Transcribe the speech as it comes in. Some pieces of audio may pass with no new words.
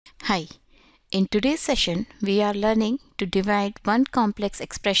Hi, in today's session we are learning to divide one complex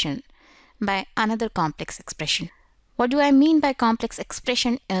expression by another complex expression. What do I mean by complex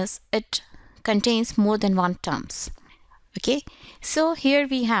expression is it contains more than one terms. Okay, so here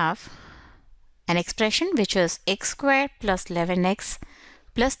we have an expression which is x squared plus 11x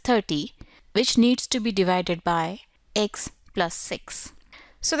plus 30, which needs to be divided by x plus 6.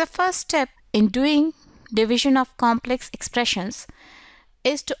 So the first step in doing division of complex expressions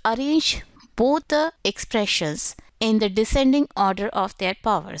is to arrange both the expressions in the descending order of their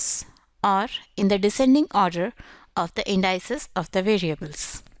powers, or in the descending order of the indices of the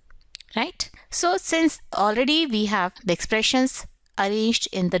variables, right? So since already we have the expressions arranged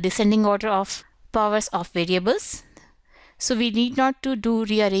in the descending order of powers of variables, so we need not to do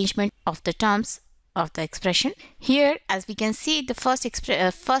rearrangement of the terms of the expression. Here, as we can see, the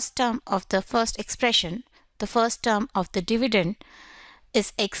first term of the first expression, the first term of the dividend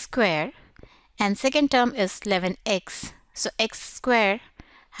is x squared and second term is 11x. So x squared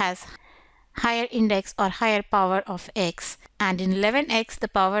has higher index or higher power of x, and in 11x the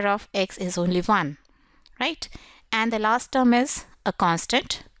power of x is only 1, right? And the last term is a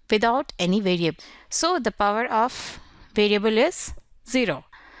constant without any variable. So the power of variable is 0.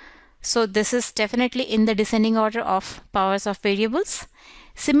 So this is definitely in the descending order of powers of variables.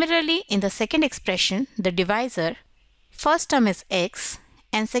 Similarly, in the second expression, the divisor, first term is x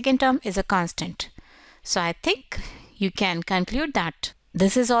and second term is a constant. So I think you can conclude that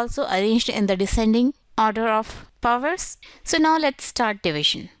this is also arranged in the descending order of powers. So now let's start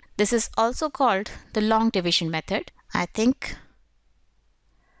division. This is also called the long division method. I think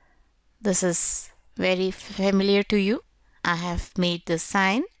this is very familiar to you. I have made this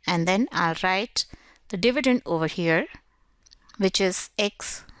sign and then I'll write the dividend over here, which is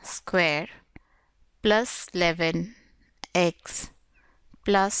x squared plus 11x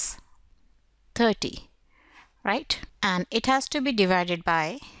plus 30, right? And it has to be divided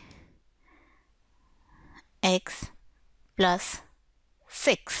by x plus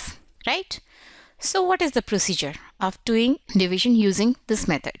 6, right? So what is the procedure of doing division using this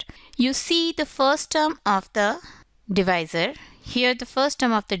method? You see the first term of the divisor. Here the first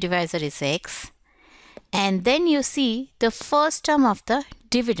term of the divisor is x, and then you see the first term of the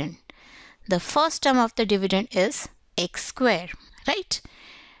dividend. The first term of the dividend is x squared, right?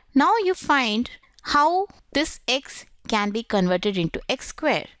 Now you find how this x can be converted into x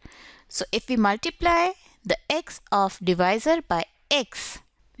squared. So if we multiply the x of divisor by x,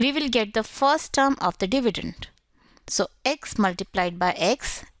 we will get the first term of the dividend. So x multiplied by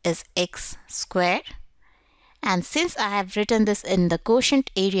x is x squared. And since I have written this in the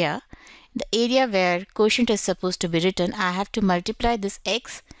quotient area, the area where quotient is supposed to be written, I have to multiply this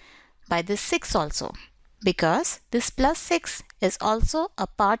x by this 6 also, because this plus 6 is also a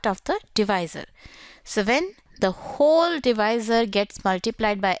part of the divisor. So when the whole divisor gets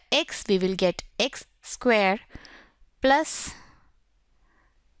multiplied by x, we will get x squared plus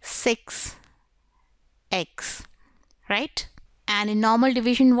 6x, right? And in normal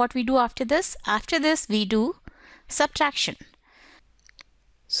division, what we do after this? After this, we do subtraction.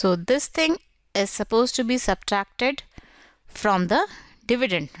 So this thing is supposed to be subtracted from the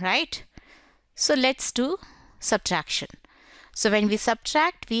dividend, right? So let's do subtraction. So when we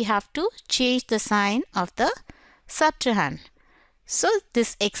subtract, we have to change the sign of the subtrahend. So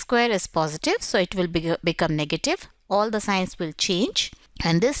this x squared is positive, so it will become negative. All the signs will change.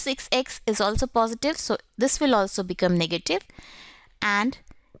 And this 6x is also positive, so this will also become negative. And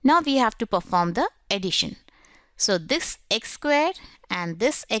now we have to perform the addition. So this x squared and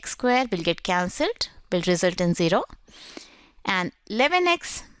this x squared will get cancelled, will result in 0. And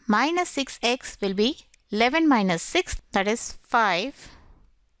 11x minus 6x will be 11 minus 6, that is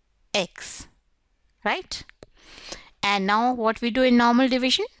 5x, right? And now what we do in normal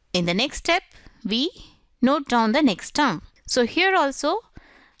division? In the next step, we note down the next term. So here also,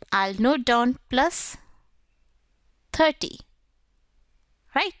 I'll note down plus 30,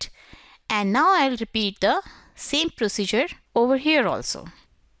 right? And now I'll repeat the same procedure over here also.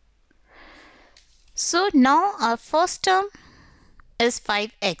 So now our first term is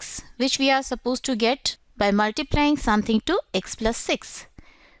 5x, which we are supposed to get by multiplying something to x plus 6.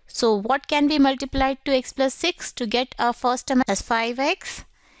 So what can be multiplied to x plus 6 to get our first term as 5x?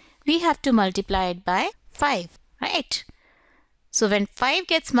 We have to multiply it by 5, right? So when 5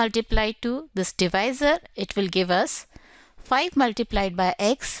 gets multiplied to this divisor, it will give us 5 multiplied by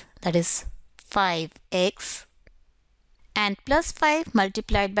x, that is 5x. And plus 5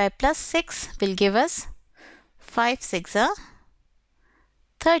 multiplied by plus 6 will give us 5 6 are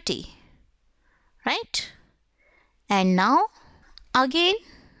 30, right? And now again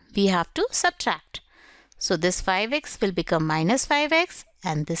we have to subtract. So this 5x will become minus 5x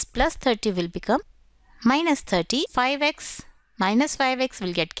and this plus 30 will become minus 30. 5x minus 5x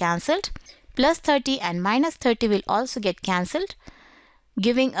will get cancelled. Plus 30 and minus 30 will also get cancelled,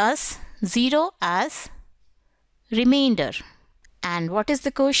 giving us 0 as remainder. And what is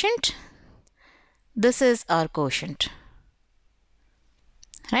the quotient? This is our quotient,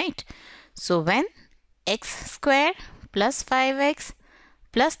 right? So when x square plus 5x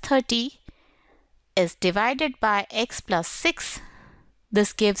plus 30 is divided by x plus 6,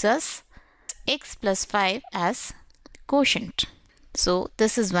 this gives us x plus 5 as quotient. So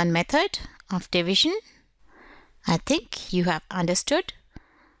this is one method of division. I think you have understood.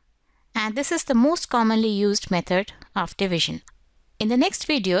 And this is the most commonly used method of division. In the next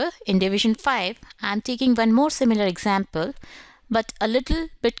video, in division 5, I am taking one more similar example, but a little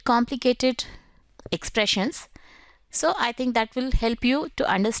bit complicated expressions. So I think that will help you to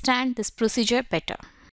understand this procedure better.